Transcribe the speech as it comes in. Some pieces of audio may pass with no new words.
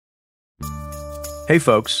Hey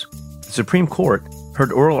folks, the Supreme Court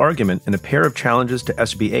heard oral argument in a pair of challenges to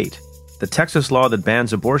SB 8, the Texas law that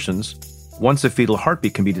bans abortions once a fetal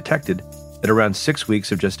heartbeat can be detected at around 6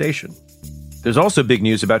 weeks of gestation. There's also big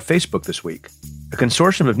news about Facebook this week. A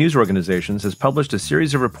consortium of news organizations has published a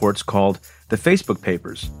series of reports called the Facebook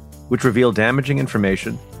Papers, which reveal damaging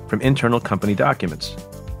information from internal company documents.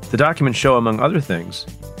 The documents show, among other things,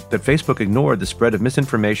 that Facebook ignored the spread of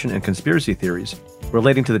misinformation and conspiracy theories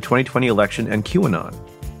relating to the 2020 election and QAnon,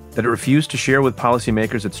 that it refused to share with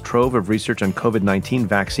policymakers its trove of research on COVID-19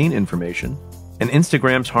 vaccine information, and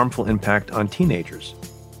Instagram's harmful impact on teenagers.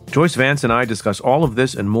 Joyce Vance and I discuss all of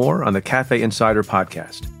this and more on the Cafe Insider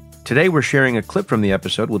podcast. Today we're sharing a clip from the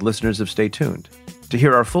episode with listeners of Stay Tuned. To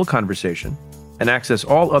hear our full conversation and access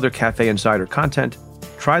all other Cafe Insider content,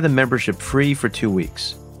 try the membership free for 2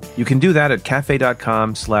 weeks. You can do that at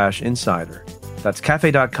cafe.com/insider. That's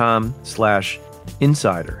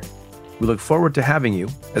cafe.com/insider. We look forward to having you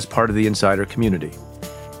as part of the Insider community.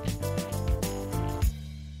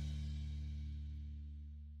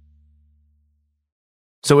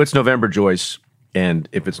 So it's November, Joyce, and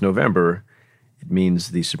if it's November, it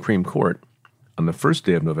means the Supreme Court, on the first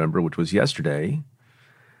day of November, which was yesterday,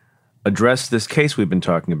 addressed this case we've been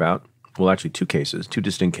talking about. Well, actually two cases, two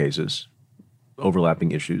distinct cases,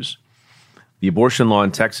 overlapping issues. The abortion law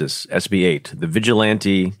in Texas, SB 8, the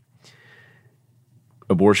vigilante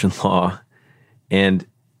abortion law, and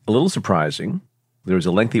a little surprising, there was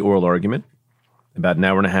a lengthy oral argument, about an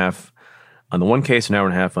hour and a half on the one case, an hour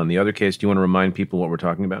and a half on the other case. Do you want to remind people what we're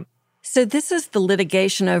talking about? So this is the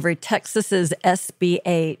litigation over Texas's SB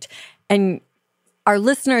 8, and our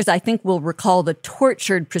listeners, I think, will recall the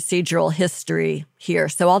tortured procedural history here,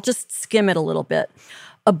 so I'll just skim it a little bit.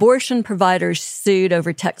 Abortion providers sued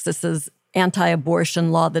over Texas's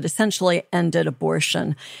anti-abortion law that essentially ended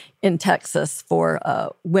abortion in Texas for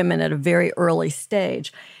women at a very early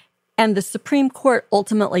stage. And the Supreme Court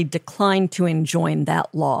ultimately declined to enjoin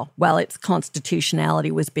that law while its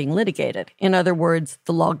constitutionality was being litigated. In other words,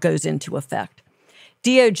 the law goes into effect.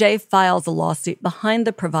 DOJ files a lawsuit behind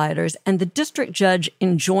the providers, and the district judge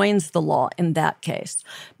enjoins the law in that case.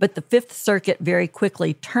 But the Fifth Circuit very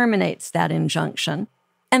quickly terminates that injunction.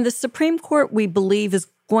 And the Supreme Court, we believe, is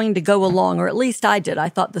going to go along, or at least I did. I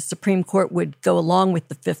thought the Supreme Court would go along with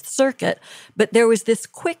the Fifth Circuit, but there was this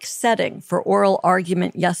quick setting for oral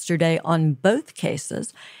argument yesterday on both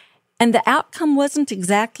cases, and the outcome wasn't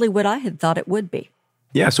exactly what I had thought it would be.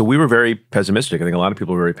 Yeah, so we were very pessimistic. I think a lot of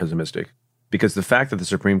people were very pessimistic because the fact that the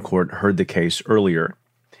Supreme Court heard the case earlier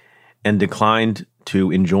and declined to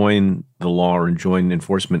enjoin the law or enjoin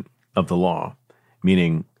enforcement of the law,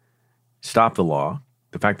 meaning stop the law,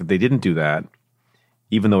 the fact that they didn't do that,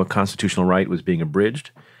 even though a constitutional right was being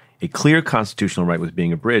abridged, a clear constitutional right was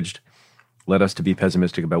being abridged, led us to be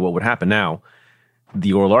pessimistic about what would happen. Now,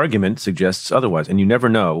 the oral argument suggests otherwise, and you never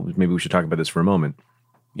know. Maybe we should talk about this for a moment.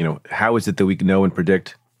 You know, how is it that we can know and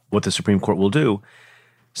predict what the Supreme Court will do?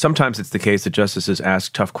 Sometimes it's the case that justices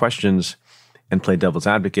ask tough questions and play devil's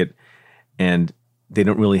advocate, and they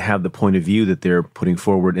don't really have the point of view that they're putting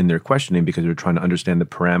forward in their questioning because they're trying to understand the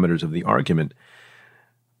parameters of the argument.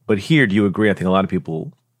 But here, do you agree? I think a lot of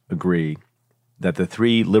people agree that the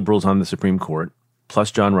three liberals on the Supreme Court,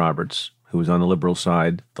 plus John Roberts, who was on the liberal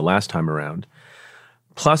side the last time around,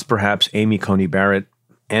 plus perhaps Amy Coney Barrett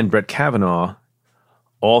and Brett Kavanaugh,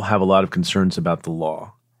 all have a lot of concerns about the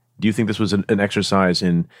law. Do you think this was an exercise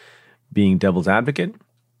in being devil's advocate,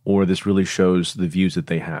 or this really shows the views that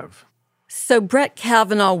they have? So Brett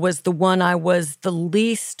Kavanaugh was the one I was the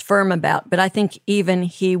least firm about, but I think even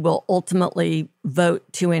he will ultimately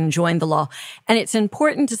vote to enjoin the law. And it's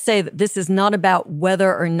important to say that this is not about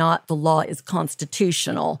whether or not the law is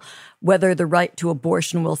constitutional, whether the right to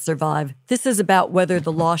abortion will survive. This is about whether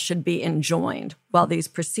the law should be enjoined while these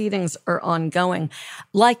proceedings are ongoing.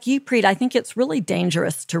 Like you, Preet, I think it's really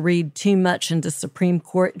dangerous to read too much into Supreme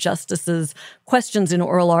Court justices' questions in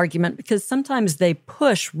oral argument because sometimes they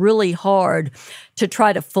push really hard to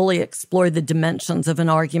try to fully explore the dimensions of an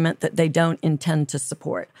argument that they don't intend to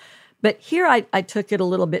support. But here I took it a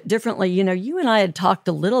little bit differently. You know, you and I had talked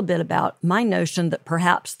a little bit about my notion that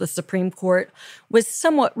perhaps the Supreme Court was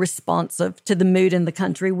somewhat responsive to the mood in the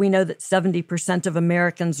country. We know that 70% of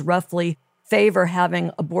Americans roughly favor having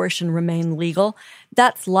abortion remain legal.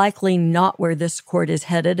 That's likely not where this court is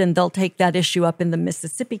headed, and they'll take that issue up in the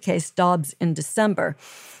Mississippi case, Dobbs, in December.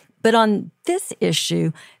 But on this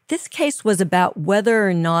issue, this case was about whether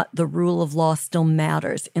or not the rule of law still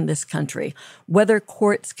matters in this country, whether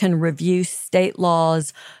courts can review state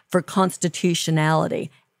laws for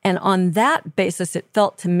constitutionality. And on that basis, it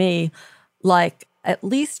felt to me like at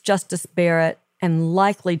least Justice Barrett and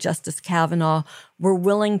likely Justice Kavanaugh were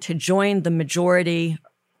willing to join the majority,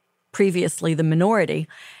 previously the minority,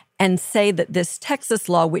 and say that this Texas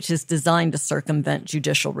law, which is designed to circumvent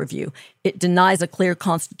judicial review, it denies a clear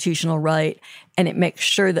constitutional right, and it makes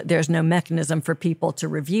sure that there's no mechanism for people to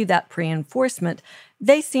review that pre-enforcement.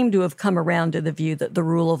 They seem to have come around to the view that the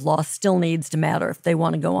rule of law still needs to matter if they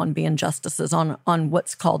want to go on being justices on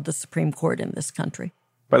what's called the Supreme Court in this country.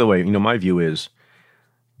 By the way, my view is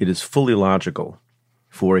it is fully logical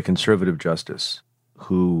for a conservative justice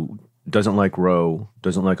who doesn't like Roe,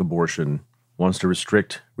 doesn't like abortion, wants to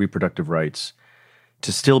restrict reproductive rights,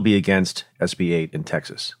 to still be against SB 8 in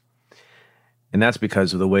Texas. And that's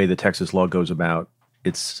because of the way the Texas law goes about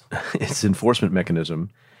its enforcement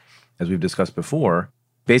mechanism, as we've discussed before.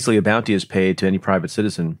 Basically, a bounty is paid to any private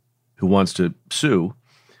citizen who wants to sue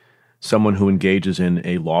someone who engages in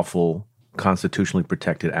a lawful, constitutionally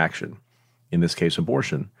protected action, in this case,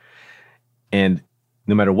 abortion. And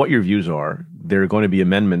no matter what your views are, there are going to be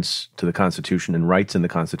amendments to the Constitution and rights in the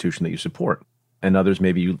Constitution that you support, and others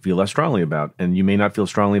maybe you feel less strongly about. And you may not feel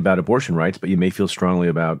strongly about abortion rights, but you may feel strongly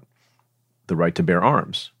about the right to bear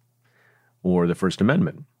arms or the First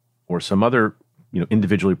Amendment or some other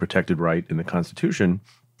individually protected right in the Constitution.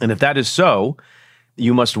 And if that is so,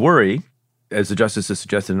 you must worry, as the justices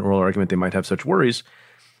suggested in oral argument, they might have such worries,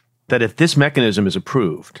 that if this mechanism is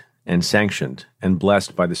approved and sanctioned and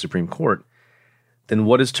blessed by the Supreme Court, then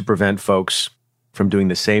what is to prevent folks from doing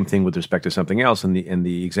the same thing with respect to something else? And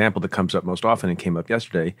the example that comes up most often and came up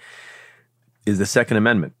yesterday is the Second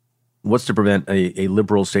Amendment. What's to prevent a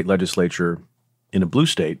liberal state legislature in a blue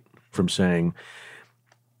state from saying,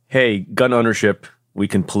 hey, gun ownership, we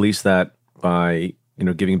can police that by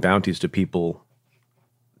giving bounties to people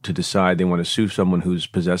to decide they want to sue someone who's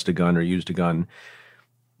possessed a gun or used a gun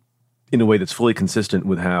in a way that's fully consistent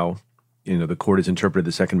with how the court has interpreted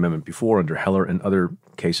the Second Amendment before under Heller and other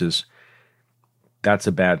cases. That's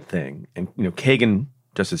a bad thing. And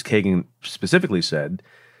Justice Kagan specifically said,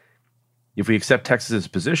 if we accept Texas's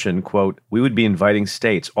position, quote, we would be inviting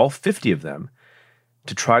states, all 50 of them,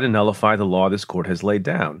 to try to nullify the law this court has laid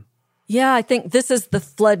down. Yeah, I think this is the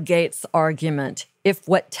floodgates argument. If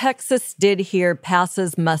what Texas did here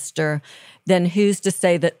passes muster, then who's to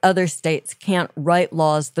say that other states can't write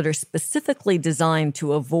laws that are specifically designed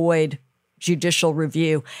to avoid judicial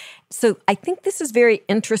review? So I think this is very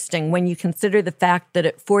interesting when you consider the fact that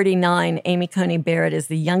at 49, Amy Coney Barrett is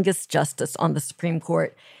the youngest justice on the Supreme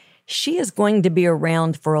Court. She is going to be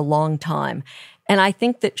around for a long time. And I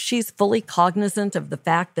think that she's fully cognizant of the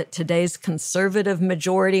fact that today's conservative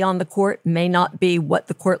majority on the court may not be what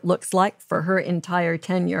the court looks like for her entire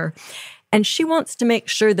tenure. And she wants to make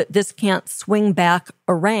sure that this can't swing back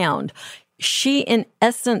around. She, in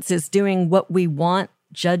essence, is doing what we want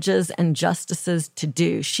judges and justices to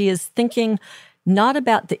do. She is thinking not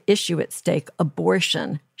about the issue at stake,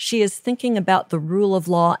 abortion. She is thinking about the rule of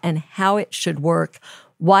law and how it should work,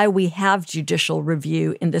 why we have judicial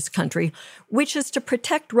review in this country, which is to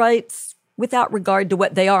protect rights without regard to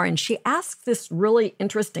what they are. And she asks this really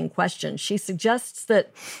interesting question. She suggests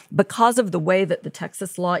that because of the way that the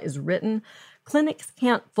Texas law is written, clinics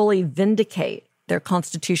can't fully vindicate their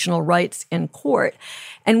constitutional rights in court.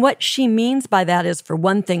 And what she means by that is, for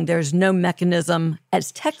one thing, there's no mechanism,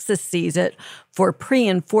 as Texas sees it, for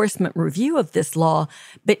pre-enforcement review of this law.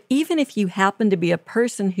 But even if you happen to be a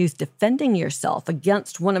person who's defending yourself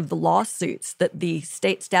against one of the lawsuits that the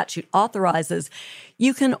state statute authorizes,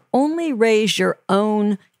 you can only raise your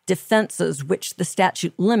own defenses, which the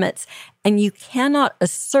statute limits, and you cannot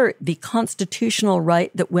assert the constitutional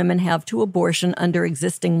right that women have to abortion under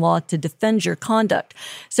existing law to defend your conduct.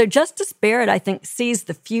 So Justice Barrett, I think, sees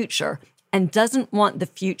the future and doesn't want the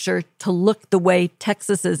future to look the way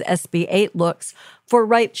Texas's SB 8 looks for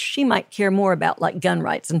rights she might care more about, like gun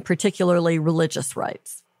rights, and particularly religious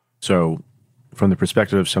rights. So from the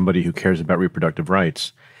perspective of somebody who cares about reproductive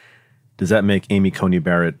rights, does that make Amy Coney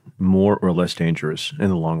Barrett more or less dangerous in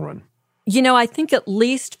the long run? I think at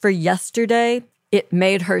least for yesterday, it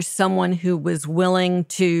made her someone who was willing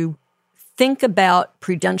to think about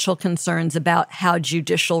prudential concerns about how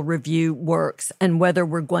judicial review works and whether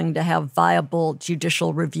we're going to have viable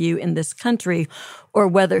judicial review in this country, or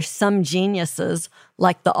whether some geniuses,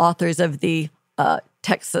 like the authors of the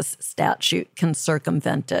Texas statute, can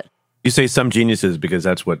circumvent it. You say some geniuses because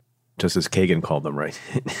that's what Justice Kagan called them, right?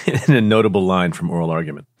 In a notable line from oral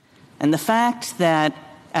argument. And the fact that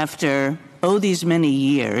after, these many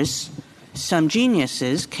years, some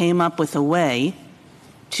geniuses came up with a way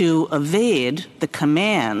to evade the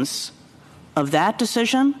commands of that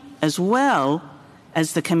decision, as well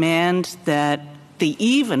as the command that the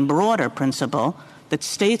even broader principle that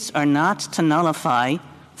states are not to nullify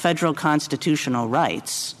federal constitutional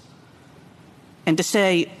rights. And to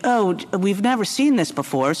say, oh, we've never seen this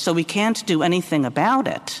before, so we can't do anything about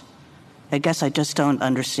it, I guess I just don't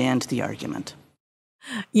understand the argument.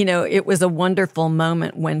 You know, it was a wonderful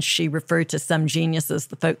moment when she referred to some geniuses,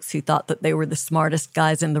 the folks who thought that they were the smartest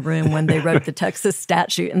guys in the room when they wrote the Texas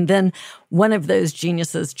statute. And then one of those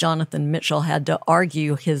geniuses, Jonathan Mitchell, had to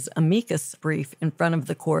argue his amicus brief in front of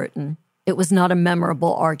the court. And it was not a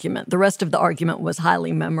memorable argument. The rest of the argument was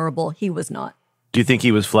highly memorable. He was not. Do you think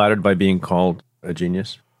he was flattered by being called a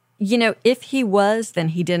genius? You know, if he was, then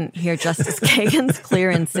he didn't hear Justice Kagan's clear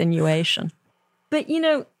insinuation. But, you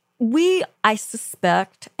know, I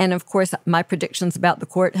suspect, and of course, my predictions about the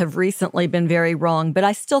court have recently been very wrong, but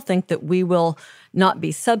I still think that we will not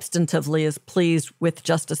be substantively as pleased with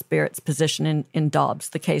Justice Barrett's position in Dobbs,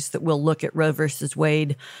 the case that will look at Roe versus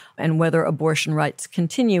Wade and whether abortion rights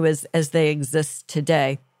continue as they exist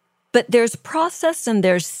today. But there's process and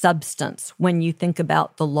there's substance when you think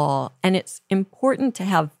about the law, and it's important to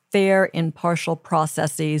have fair, impartial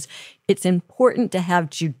processes. It's important to have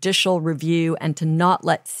judicial review and to not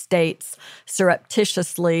let states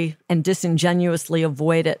surreptitiously and disingenuously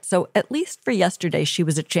avoid it. So at least for yesterday, she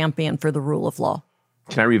was a champion for the rule of law.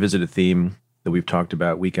 Can I revisit a theme that we've talked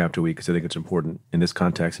about week after week, because I think it's important in this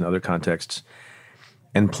context and other contexts,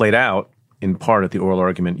 and played out in part at the oral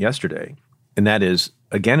argument yesterday? And that is,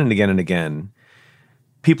 again and again and again,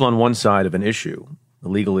 people on one side of an issue, a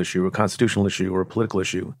legal issue, a constitutional issue, or a political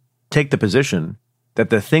issue, take the position that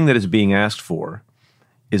the thing that is being asked for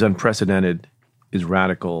is unprecedented, is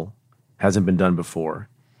radical, hasn't been done before.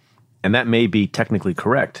 And that may be technically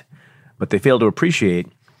correct, but they fail to appreciate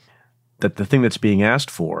that the thing that's being asked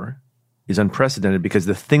for is unprecedented because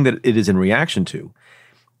the thing that it is in reaction to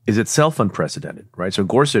is itself unprecedented, right? So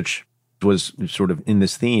Gorsuch was sort of in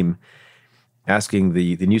this theme asking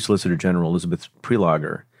the new Solicitor General, Elizabeth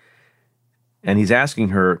Prelogar, and he's asking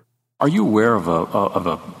her, are you aware of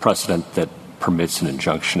a precedent that permits an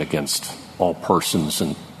injunction against all persons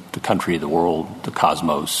in the country, the world, the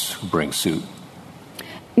cosmos who bring suit?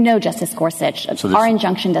 No, Justice Gorsuch. So our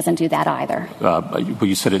injunction doesn't do that either. But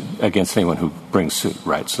you said it against anyone who brings suit,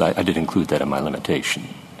 right? So I did include that in my limitation.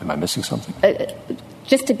 Am I missing something?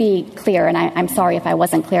 Just to be clear, and I'm sorry if I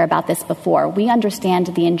wasn't clear about this before, we understand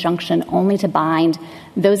the injunction only to bind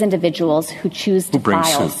those individuals who choose to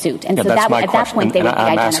file suit. And yeah, so at that point they would be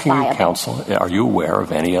I'm identifiable. asking you, counsel, are you aware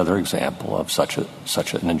of any other example of such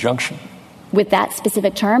an injunction? With that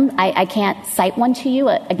specific term, I can't cite one to you.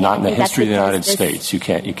 Again, not in the history of the United States. You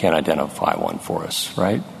can't identify one for us,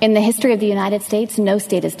 right? In the history of the United States, no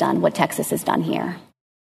state has done what Texas has done here.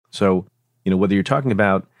 So, whether you're talking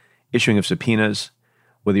about issuing of subpoenas,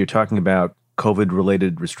 whether you're talking about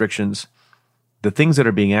COVID-related restrictions, the things that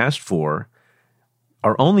are being asked for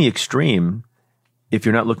are only extreme if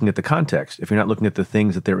you're not looking at the context, if you're not looking at the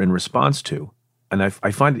things that they're in response to. And I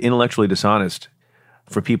find it intellectually dishonest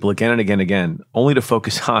for people again and again and again only to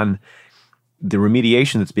focus on the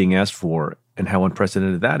remediation that's being asked for and how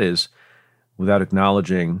unprecedented that is without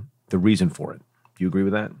acknowledging the reason for it. Do you agree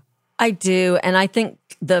with that? I do. And I think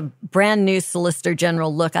the brand new Solicitor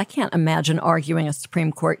General, look, I can't imagine arguing a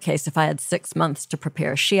Supreme Court case if I had 6 months to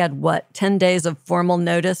prepare. She had, 10 days of formal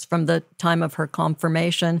notice from the time of her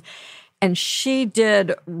confirmation. And she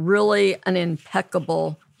did really an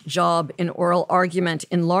impeccable job in oral argument,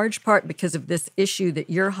 in large part because of this issue that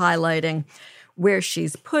you're highlighting, where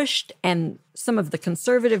she's pushed and some of the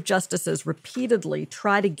conservative justices repeatedly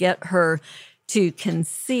try to get her to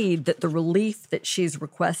concede that the relief that she's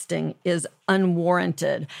requesting is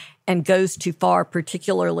unwarranted and goes too far,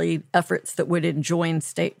 particularly efforts that would enjoin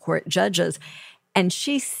state court judges. And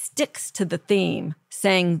she sticks to the theme,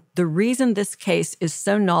 saying the reason this case is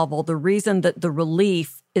so novel, the reason that the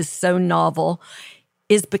relief is so novel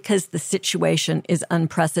is because the situation is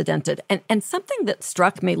unprecedented. And something that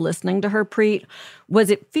struck me listening to her, Preet, was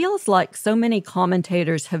it feels like so many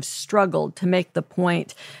commentators have struggled to make the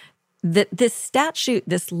point that this statute,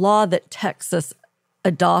 this law that Texas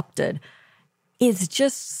adopted, is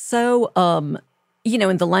just so,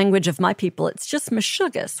 in the language of my people, it's just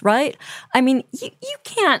meshuggah, right? I mean, you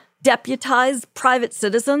can't deputize private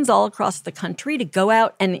citizens all across the country to go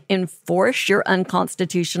out and enforce your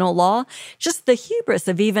unconstitutional law. Just the hubris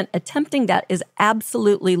of even attempting that is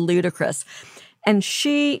absolutely ludicrous. And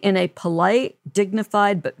she, in a polite,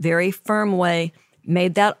 dignified, but very firm way,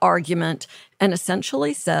 made that argument and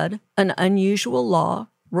essentially said an unusual law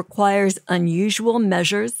requires unusual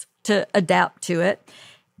measures to adapt to it.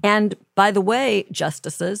 And by the way,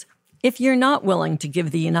 justices, if you're not willing to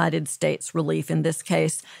give the United States relief in this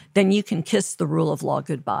case, then you can kiss the rule of law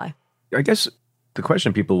goodbye. I guess the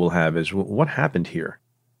question people will have is, what happened here?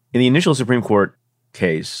 In the initial Supreme Court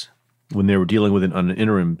case, when they were dealing with it on an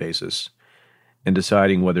interim basis and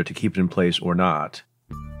deciding whether to keep it in place or not,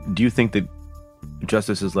 do you think that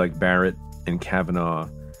justices like Barrett and Kavanaugh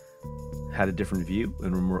had a different view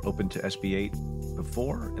and were more open to SB 8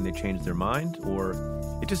 before and they changed their mind? Or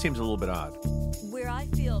it just seems a little bit odd? Where I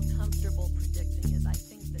feel comfortable predicting is I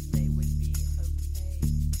think that they would be okay.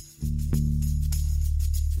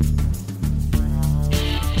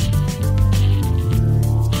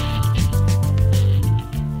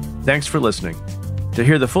 Thanks for listening. To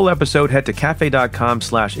hear the full episode, head to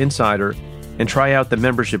cafe.com/insider and try out the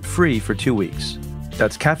membership free for 2 weeks.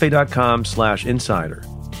 That's cafe.com/insider.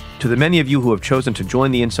 To the many of you who have chosen to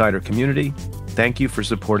join the Insider community, thank you for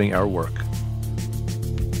supporting our work.